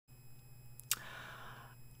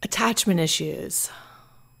Attachment issues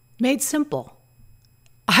made simple.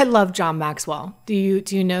 I love John Maxwell. Do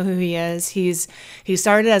you know who he is? He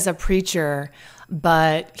started as a preacher,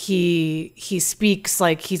 but he speaks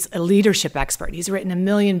like he's a leadership expert. He's written 1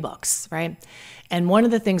 million books, right? And one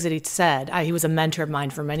of the things that he said, he was a mentor of mine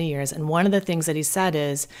for many years, and one of the things that he said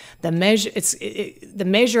is the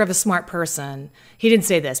measure of a smart person. He didn't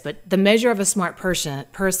say this, but the measure of a smart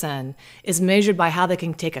person is measured by how they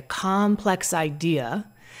can take a complex idea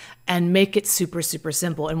and make it super, super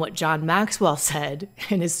simple. And what John Maxwell said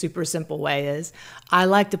in his super simple way is, I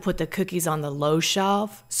like to put the cookies on the low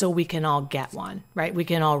shelf so we can all get one, right? We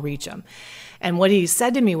can all reach them. And what he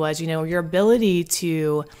said to me was, your ability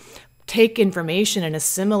to take information and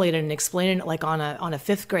assimilate it and explain it like on a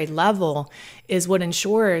fifth grade level is what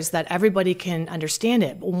ensures that everybody can understand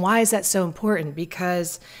it. But why is that so important?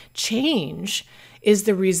 Because change is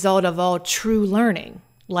the result of all true learning.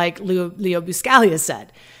 Like Leo Buscaglia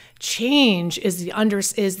said, change is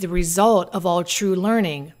the result of all true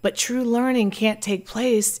learning, but true learning can't take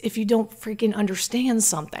place if you don't freaking understand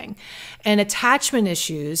something. And attachment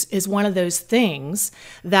issues is one of those things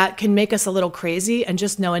that can make us a little crazy and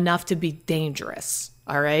just know enough to be dangerous.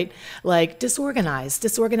 All right. Like disorganized,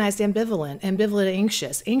 ambivalent,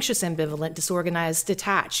 anxious, ambivalent, disorganized,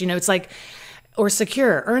 detached. It's like, or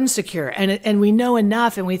secure, insecure. And we know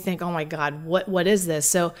enough and we think, oh my God, what is this?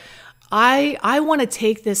 So I want to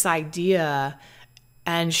take this idea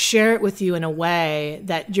and share it with you in a way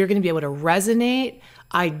that you're going to be able to resonate,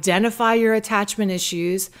 identify your attachment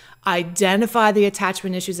issues, identify the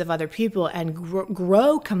attachment issues of other people, and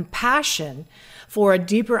grow compassion for a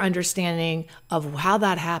deeper understanding of how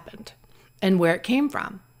that happened and where it came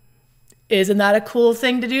from. Isn't that a cool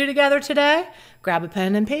thing to do together today? Grab a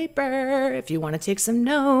pen and paper if you want to take some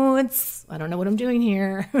notes. I don't know what I'm doing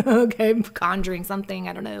here. Okay, I'm conjuring something.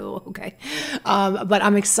 I don't know. Okay. But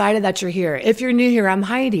I'm excited that you're here. If you're new here, I'm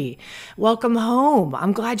Heidi. Welcome home.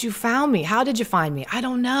 I'm glad you found me. How did you find me? I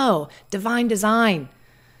don't know. Divine design.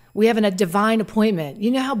 We have a divine appointment.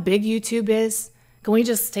 You know how big YouTube is? Can we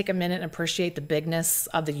just take a minute and appreciate the bigness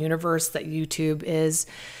of the universe that YouTube is?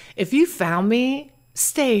 If you found me,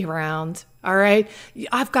 stay around. All right.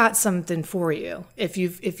 I've got something for you. If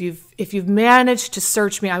you've managed to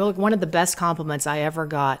search me, one of the best compliments I ever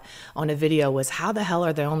got on a video was, how the hell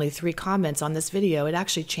are there only 3 comments on this video? It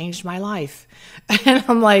actually changed my life. And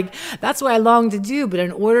I'm like, that's what I long to do. But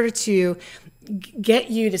in order to get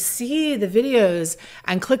you to see the videos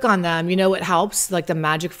and click on them, what helps? Like the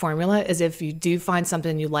magic formula is, if you do find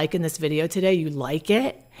something you like in this video today, you like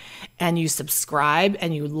it and you subscribe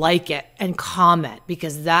and you like it and comment,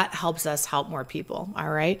 because that helps us help more people. All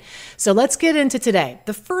right. So let's get into today.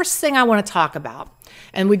 The first thing I want to talk about,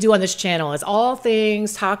 and we do on this channel, is all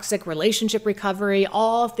things toxic relationship recovery,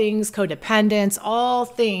 all things codependence, all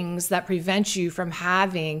things that prevent you from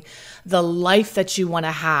having the life that you want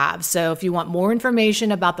to have. So if you want more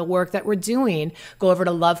information about the work that we're doing, go over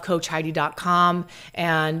to lovecoachheidi.com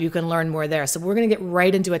and you can learn more there. So we're going to get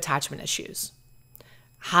right into attachment issues.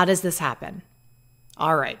 How does this happen?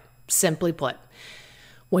 All right, simply put,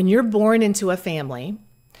 when you're born into a family,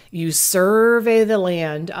 you survey the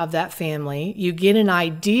land of that family, you get an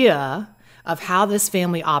idea of how this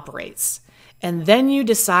family operates, and then you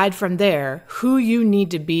decide from there who you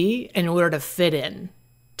need to be in order to fit in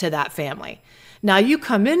to that family. Now you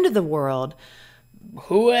come into the world,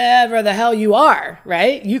 whoever the hell you are,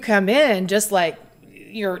 right? You come in just like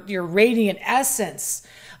your radiant essence.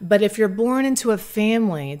 But if you're born into a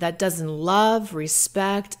family that doesn't love,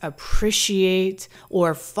 respect, appreciate,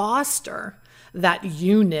 or foster that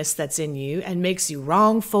you-ness that's in you and makes you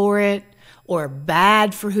wrong for it or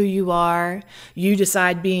bad for who you are, you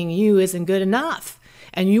decide being you isn't good enough.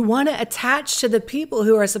 And you want to attach to the people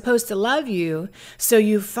who are supposed to love you, so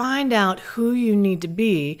you find out who you need to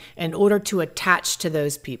be in order to attach to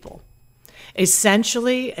those people.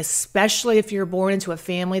 Essentially, especially if you're born into a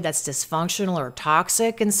family that's dysfunctional or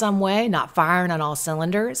toxic in some way, not firing on all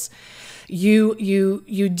cylinders, you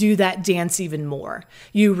do that dance even more.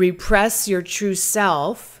 You repress your true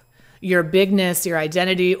self, your bigness, your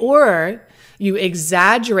identity, or you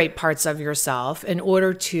exaggerate parts of yourself in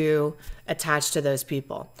order to attach to those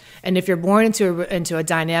people. And if you're born into a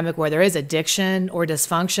dynamic where there is addiction or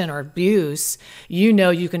dysfunction or abuse,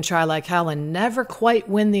 you can try like hell and never quite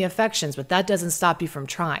win the affections, but that doesn't stop you from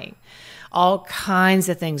trying all kinds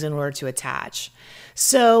of things in order to attach.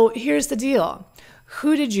 So here's the deal.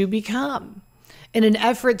 Who did you become? In an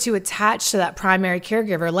effort to attach to that primary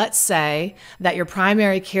caregiver, let's say that your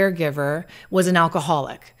primary caregiver was an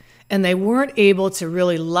alcoholic. and they weren't able to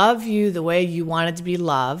really love you the way you wanted to be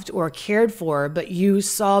loved or cared for, but you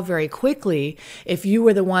saw very quickly if you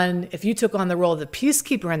were the one, if you took on the role of the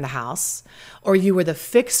peacekeeper in the house, or you were the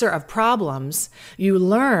fixer of problems, you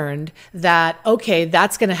learned that, okay,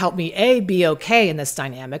 that's going to help me, A, be okay in this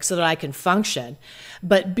dynamic so that I can function.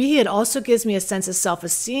 But B, it also gives me a sense of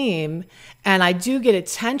self-esteem, and I do get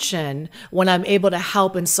attention when I'm able to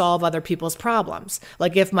help and solve other people's problems.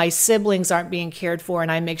 Like if my siblings aren't being cared for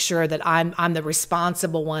and I make sure that I'm the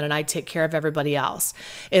responsible one and I take care of everybody else.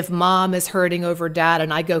 If mom is hurting over dad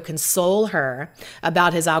and I go console her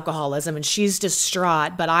about his alcoholism and she's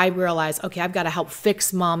distraught, but I realize, okay, I've got to help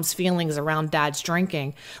fix mom's feelings around dad's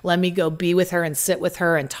drinking. Let me go be with her and sit with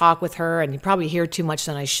her and talk with her, and you probably hear too much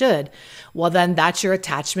than I should. Well, then that's your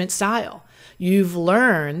attachment style. You've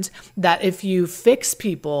learned that if you fix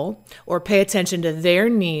people or pay attention to their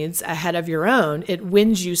needs ahead of your own, it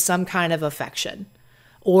wins you some kind of affection,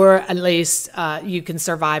 or at least you can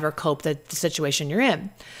survive or cope the situation you're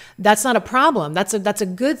in. That's not a problem. That's a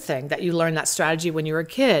good thing that you learned that strategy when you were a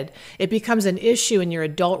kid. It becomes an issue in your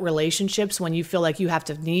adult relationships when you feel like you have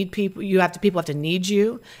to need people, people have to need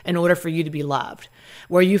you in order for you to be loved,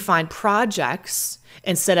 where you find projects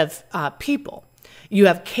instead of people. You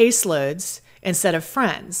have caseloads instead of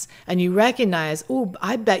friends, and you recognize, oh,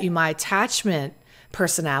 I bet you my attachment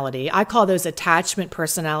personality, I call those attachment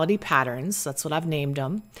personality patterns. That's what I've named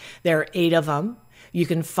them. There are 8 of them. You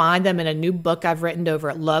can find them in a new book I've written over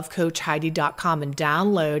at lovecoachheidi.com and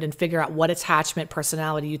download and figure out what attachment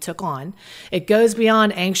personality you took on. It goes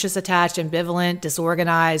beyond anxious, attached, ambivalent,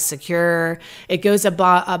 disorganized, secure. It goes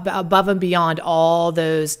above and beyond all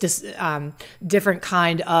those different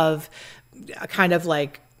kind of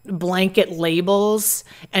like blanket labels,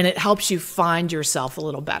 and it helps you find yourself a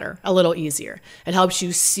little better, a little easier. It helps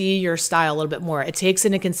you see your style a little bit more. It takes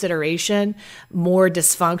into consideration more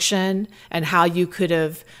dysfunction and how you could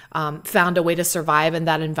have found a way to survive in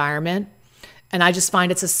that environment. And I just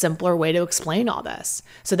find it's a simpler way to explain all this.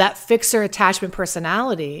 So that fixer attachment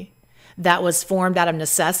personality that was formed out of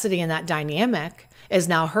necessity in that dynamic is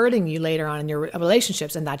now hurting you later on in your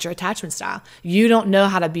relationships, and that's your attachment style. You don't know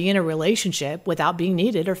how to be in a relationship without being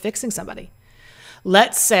needed or fixing somebody.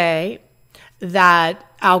 Let's say that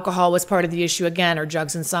alcohol was part of the issue again, or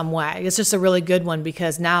drugs in some way. It's just a really good one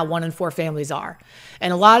because now 1 in 4 families are.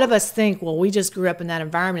 And a lot of us think, well, we just grew up in that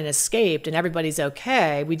environment and escaped and everybody's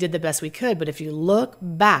okay. We did the best we could. But if you look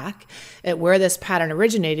back at where this pattern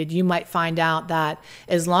originated, you might find out that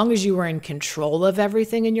as long as you were in control of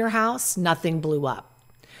everything in your house, nothing blew up.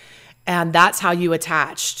 And that's how you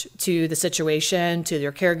attached to the situation, to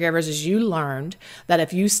your caregivers, as you learned that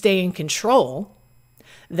if you stay in control,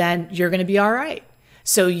 then you're going to be all right.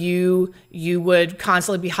 So you would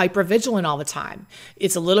constantly be hypervigilant all the time.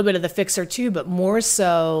 It's a little bit of the fixer too, but more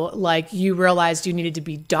so like you realized you needed to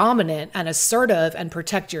be dominant and assertive and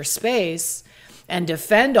protect your space and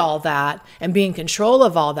defend all that and be in control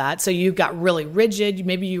of all that. So you got really rigid.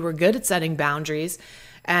 Maybe you were good at setting boundaries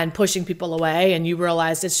and pushing people away, and you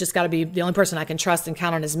realized it's just got to be the only person I can trust and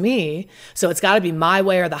count on is me. So it's got to be my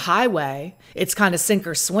way or the highway. It's kind of sink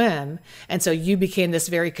or swim. And so you became this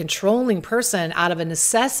very controlling person out of a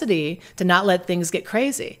necessity to not let things get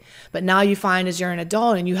crazy. But now you find as you're an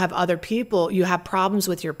adult and you have other people, you have problems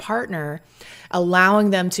with your partner,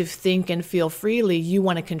 allowing them to think and feel freely, you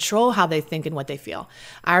want to control how they think and what they feel.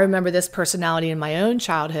 I remember this personality in my own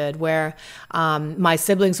childhood where my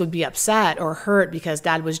siblings would be upset or hurt because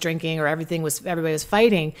dad was drinking or everybody was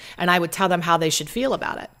fighting, and I would tell them how they should feel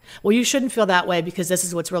about it. Well, you shouldn't feel that way because this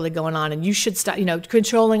is what's really going on, and you should stop,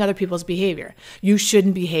 controlling other people's behavior. You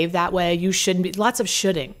shouldn't behave that way. You shouldn't be, lots of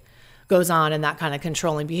shoulding goes on in that kind of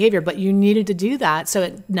controlling behavior, but you needed to do that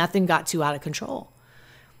so nothing got too out of control,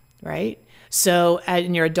 right? So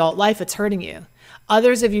in your adult life, it's hurting you.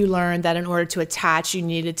 Others of you learned that in order to attach, you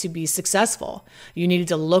needed to be successful. You needed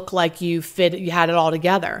to look like you had it all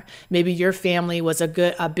together. Maybe your family was a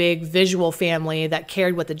big visual family that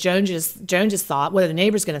cared what the Joneses thought, what are the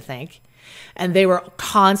neighbors going to think? And they were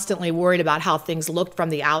constantly worried about how things looked from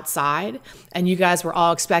the outside. And you guys were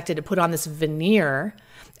all expected to put on this veneer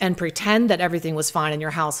and pretend that everything was fine in your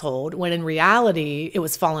household, when in reality, it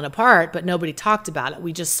was falling apart, but nobody talked about it.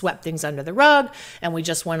 We just swept things under the rug and we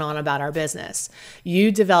just went on about our business.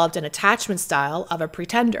 You developed an attachment style of a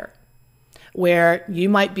pretender, where you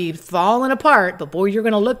might be falling apart, but boy, you're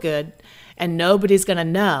going to look good and nobody's going to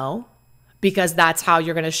know, because that's how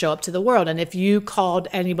you're going to show up to the world. And if you called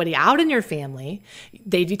anybody out in your family,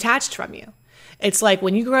 they detached from you. It's like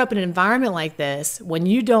when you grow up in an environment like this, when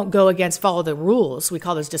you don't go against, follow the rules, we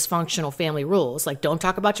call those dysfunctional family rules, like don't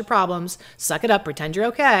talk about your problems, suck it up, pretend you're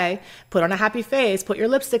okay, put on a happy face, put your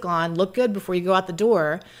lipstick on, look good before you go out the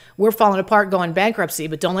door. We're falling apart, going bankruptcy,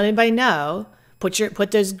 but don't let anybody know. Put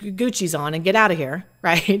those Gucci's on and get out of here,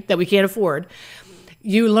 right? That we can't afford.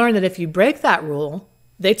 You learn that if you break that rule,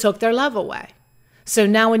 they took their love away. So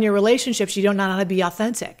now in your relationships, you don't know how to be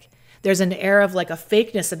authentic. There's an air of like a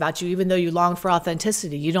fakeness about you, even though you long for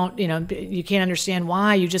authenticity. You don't, you can't understand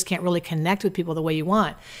why. You just can't really connect with people the way you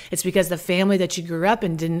want. It's because the family that you grew up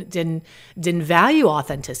in didn't value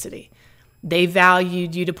authenticity. They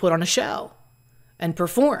valued you to put on a show and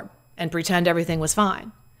perform and pretend everything was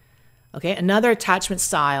fine. Okay, another attachment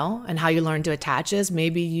style and how you learn to attach is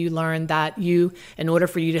maybe you learned that in order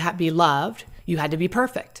for you to be loved, you had to be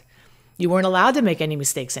perfect. You weren't allowed to make any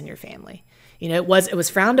mistakes in your family. It was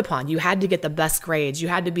frowned upon. You had to get the best grades. You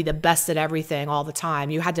had to be the best at everything all the time.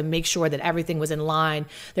 You had to make sure that everything was in line.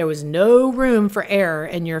 There was no room for error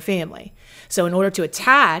in your family. So in order to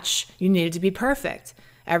attach, you needed to be perfect.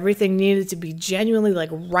 Everything needed to be genuinely like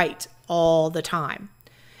right all the time.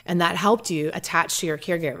 And that helped you attach to your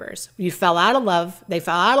caregivers. You fell out of love. They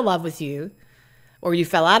fell out of love with you, or you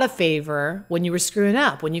fell out of favor when you were screwing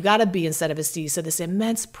up, when you got a B instead of a C. So this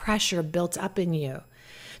immense pressure built up in you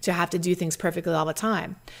to have to do things perfectly all the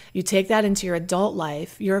time. You take that into your adult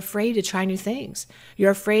life, you're afraid to try new things. You're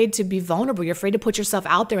afraid to be vulnerable. You're afraid to put yourself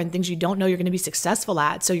out there in things you don't know you're going to be successful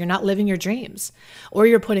at, so you're not living your dreams. Or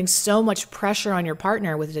you're putting so much pressure on your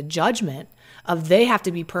partner with the judgment of they have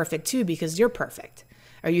to be perfect too because you're perfect.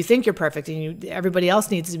 Or you think you're perfect and everybody else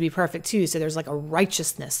needs to be perfect too, so there's like a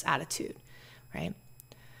righteousness attitude, right?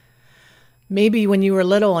 Maybe when you were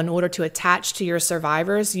little, in order to attach to your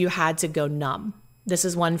survivors, you had to go numb. This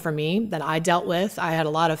is one for me that I dealt with. I had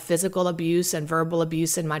a lot of physical abuse and verbal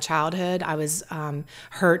abuse in my childhood. I was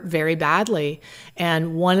hurt very badly.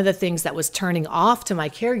 And one of the things that was turning off to my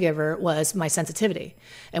caregiver was my sensitivity.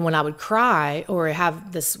 And when I would cry or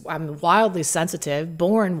have this, I'm wildly sensitive,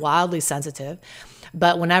 born wildly sensitive.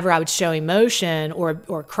 But whenever I would show emotion or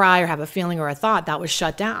cry or have a feeling or a thought, that was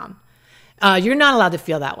shut down. You're not allowed to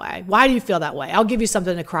feel that way. Why do you feel that way? I'll give you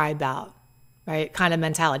something to cry about. Right? Kind of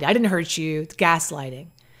mentality. I didn't hurt you. It's gaslighting.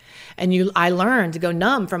 And I learned to go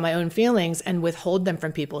numb from my own feelings and withhold them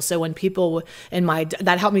from people. So when people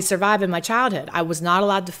that helped me survive in my childhood, I was not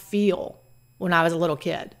allowed to feel when I was a little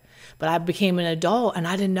kid. But I became an adult and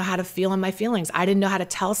I didn't know how to feel in my feelings. I didn't know how to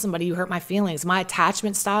tell somebody you hurt my feelings. My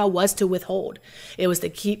attachment style was to withhold. It was to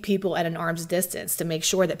keep people at an arm's distance, to make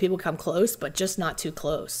sure that people come close, but just not too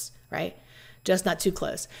close, right? Just not too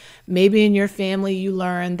close. Maybe in your family, you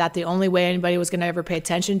learned that the only way anybody was going to ever pay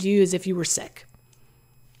attention to you is if you were sick.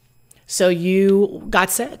 So you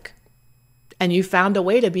got sick and you found a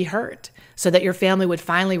way to be hurt so that your family would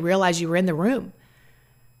finally realize you were in the room.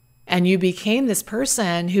 And you became this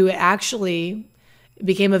person who actually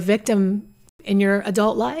became a victim in your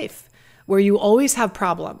adult life, where you always have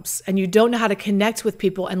problems and you don't know how to connect with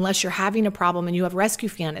people unless you're having a problem, and you have rescue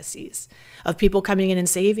fantasies of people coming in and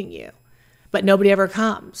saving you. But nobody ever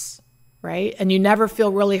comes, right? And you never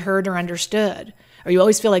feel really heard or understood. Or you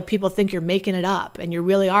always feel like people think you're making it up and you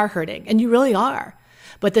really are hurting. And you really are.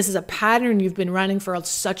 But this is a pattern you've been running for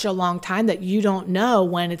such a long time that you don't know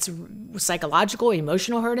when it's psychological,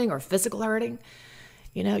 emotional hurting, or physical hurting.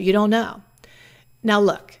 You don't know. Now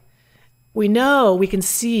look, we can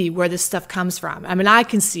see where this stuff comes from. I mean, I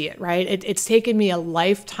can see it, right? It's taken me a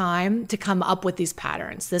lifetime to come up with these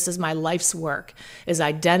patterns. This is my life's work, is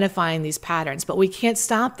identifying these patterns. But we can't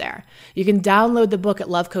stop there. You can download the book at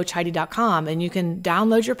lovecoachheidi.com and you can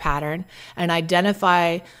download your pattern and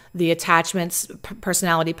identify the attachments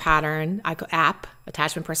personality pattern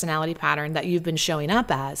attachment personality pattern that you've been showing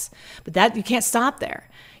up as. But that you can't stop there.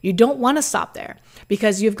 You don't want to stop there,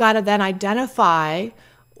 because you've got to then identify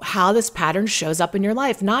how this pattern shows up in your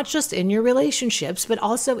life, not just in your relationships, but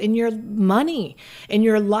also in your money, in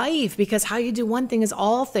your life, because how you do one thing is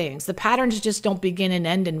all things. The patterns just don't begin and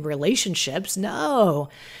end in relationships. No.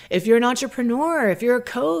 If you're an entrepreneur, if you're a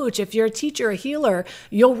coach, if you're a teacher, a healer,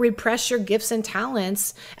 you'll repress your gifts and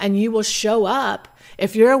talents and you will show up.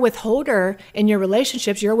 If you're a withholder in your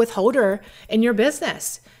relationships, you're a withholder in your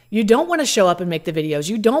business. You don't want to show up and make the videos.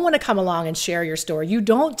 You don't want to come along and share your story. You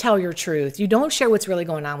don't tell your truth. You don't share what's really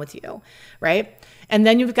going on with you, right? And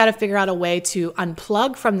then you've got to figure out a way to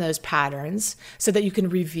unplug from those patterns so that you can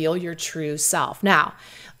reveal your true self. Now,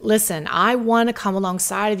 listen, I want to come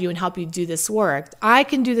alongside of you and help you do this work. I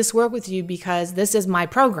can do this work with you because this is my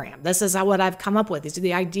program. This is what I've come up with. These are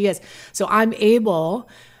the ideas. So I'm able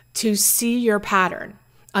to see your pattern.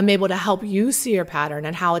 I'm able to help you see your pattern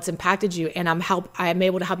and how it's impacted you. And I'm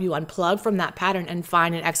able to help you unplug from that pattern and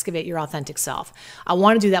find and excavate your authentic self. I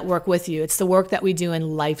want to do that work with you. It's the work that we do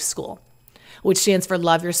in Life School, which stands for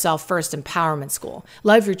Love Yourself First Empowerment School.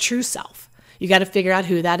 Love your true self. You got to figure out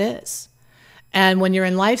who that is. And when you're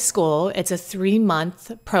in Life School, it's a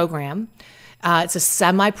 3-month program. It's a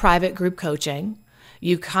semi-private group coaching.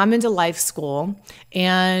 You come into Life School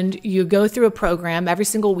and you go through a program. Every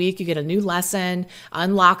single week, you get a new lesson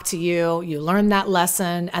unlocked to you. You learn that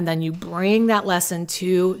lesson, and then you bring that lesson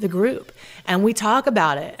to the group. And we talk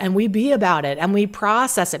about it, and we be about it, and we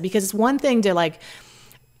process it. Because it's one thing to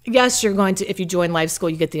yes, you're going to, if you join Life School,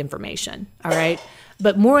 you get the information, all right?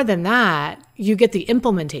 But more than that, you get the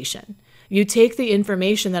implementation. You take the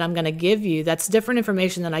information that I'm going to give you, that's different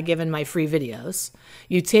information than I give in my free videos.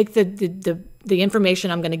 You take the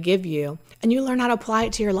information I'm going to give you, and you learn how to apply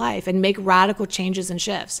it to your life and make radical changes and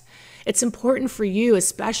shifts. It's important for you,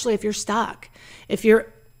 especially if you're stuck.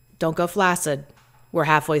 Don't go flaccid. We're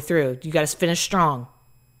halfway through. You got to finish strong.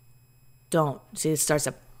 Don't. See, it starts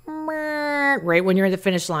to right when you're at the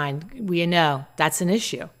finish line. We know that's an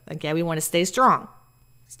issue. Okay, we want to stay strong.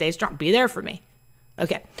 Stay strong. Be there for me.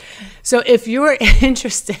 Okay, so if you're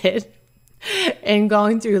interested in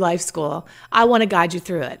going through Life School, I want to guide you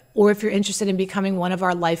through it. Or if you're interested in becoming one of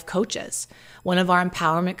our life coaches, one of our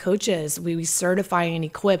empowerment coaches, we certify and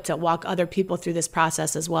equip to walk other people through this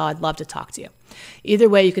process as well. I'd love to talk to you. Either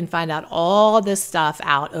way, you can find out all this stuff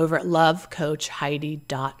out over at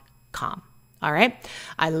lovecoachheidi.com. All right.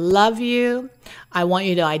 I love you. I want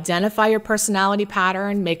you to identify your personality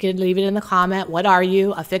pattern. Leave it in the comment. What are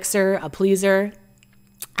you? A fixer, a pleaser?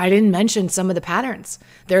 I didn't mention some of the patterns.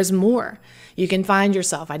 There's more. You can find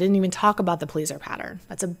yourself. I didn't even talk about the pleaser pattern.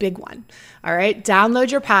 That's a big one. All right. Download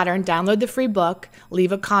your pattern. Download the free book.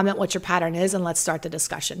 Leave a comment what your pattern is, and let's start the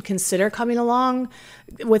discussion. Consider coming along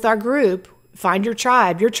with our group. Find your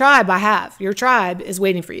tribe. Your tribe Your tribe is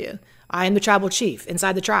waiting for you. I am the tribal chief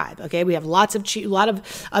inside the tribe. Okay, we have a lot of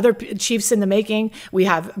other chiefs in the making. We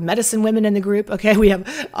have medicine women in the group. Okay, we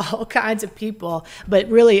have all kinds of people, but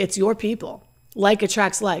really, it's your people. Like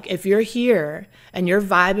attracts like. If you're here and you're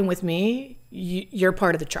vibing with me, you're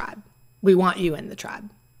part of the tribe. We want you in the tribe.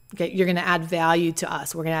 Okay, you're going to add value to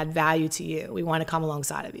us. We're going to add value to you. We want to come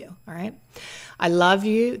alongside of you. All right. I love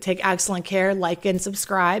you. Take excellent care. Like and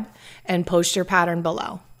subscribe, and post your pattern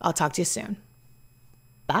below. I'll talk to you soon.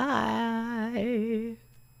 Bye.